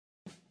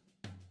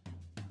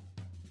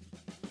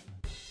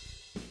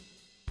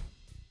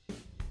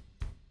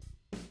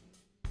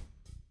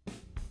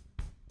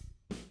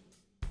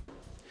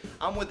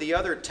I'm with the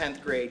other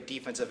 10th grade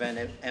defensive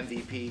end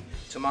MVP,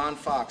 Tomon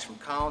Fox from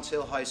Collins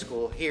Hill High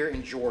School here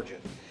in Georgia.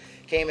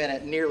 Came in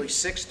at nearly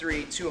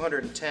 6'3",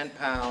 210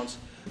 pounds.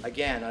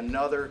 Again,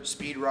 another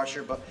speed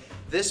rusher, but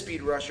this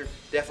speed rusher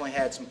definitely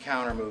had some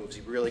counter moves.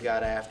 He really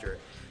got after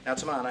it. Now,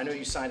 Tomon, I know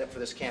you signed up for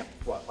this camp,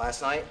 what,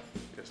 last night?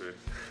 Yes, sir.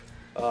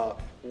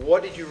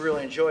 What did you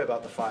really enjoy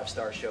about the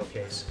 5-star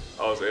showcase?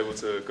 I was able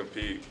to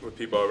compete with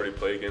people I already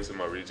play against in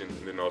my region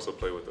and then also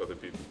play with other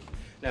people.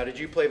 Now, did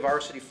you play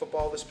varsity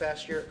football this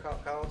past year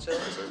at Collins Hill?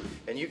 Yes, sir.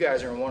 And you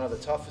guys are in one of the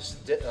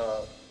toughest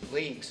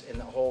leagues in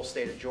the whole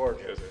state of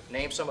Georgia. Yes, sir.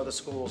 Name some of the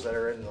schools that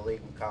are in the league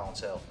with Collins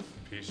Hill.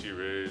 Peachtree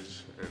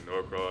Ridge and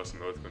Norcross,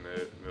 North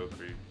Gwinnett, Mill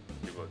Creek,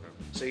 people like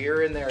that. So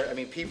you're in there. I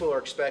mean, people are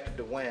expected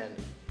to win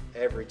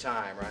every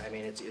time, right? I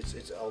mean,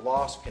 it's a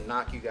loss can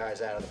knock you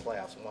guys out of the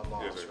playoffs. One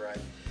loss, yes, right?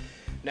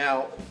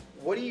 Now,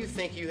 what do you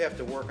think you have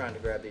to work on to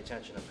grab the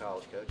attention of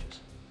college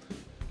coaches?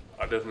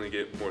 I definitely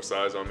get more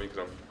size on me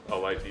because I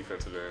like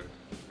defensive end,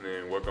 and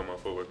then work on my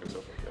footwork and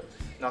stuff like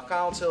that. Now,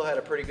 Collins Hill had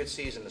a pretty good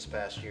season this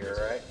past year,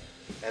 yes, right?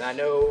 And I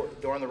know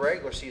during the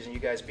regular season you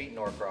guys beat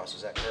Norcross.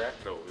 Is that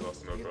correct? No, we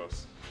lost to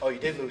Norcross. Oh, you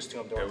did lose to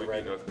them during the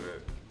regular. Yeah, we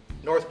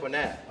beat North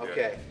Gwinnett. North Gwinnett.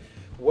 Okay. Yeah.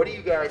 What do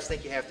you guys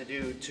think you have to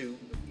do to,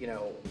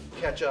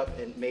 catch up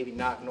and maybe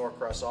knock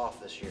Norcross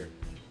off this year?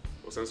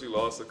 Well, since we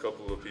lost a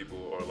couple of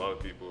people, or a lot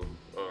of people,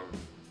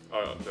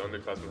 the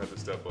underclassmen have to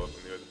step up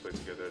and they have to play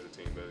together as a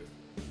team better.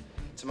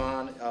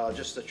 Tomon,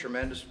 just a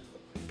tremendous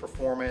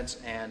performance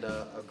and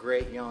a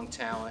great young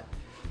talent.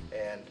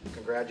 And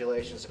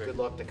congratulations. Good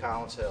luck to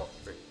Collins Hill.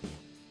 Thank you.